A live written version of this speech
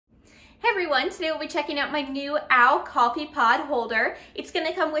Hey everyone, today we'll be checking out my new Owl coffee pod holder. It's going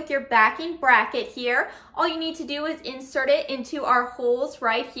to come with your backing bracket here. All you need to do is insert it into our holes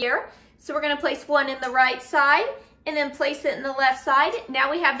right here. So we're going to place one in the right side and then place it in the left side. Now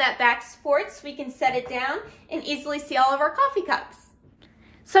we have that back support so we can set it down and easily see all of our coffee cups.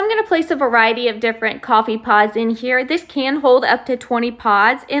 So I'm going to place a variety of different coffee pods in here. This can hold up to 20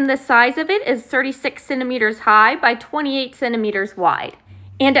 pods and the size of it is 36 centimeters high by 28 centimeters wide.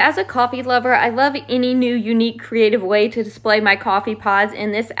 And as a coffee lover, I love any new, unique, creative way to display my coffee pods,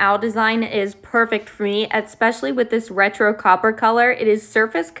 and this owl design is perfect for me, especially with this retro copper color. It is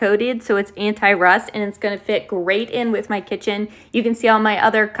surface coated, so it's anti-rust, and it's going to fit great in with my kitchen. You can see all my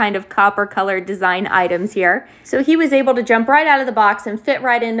other kind of copper colored design items here. So he was able to jump right out of the box and fit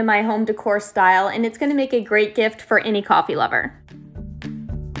right into my home decor style, and it's going to make a great gift for any coffee lover.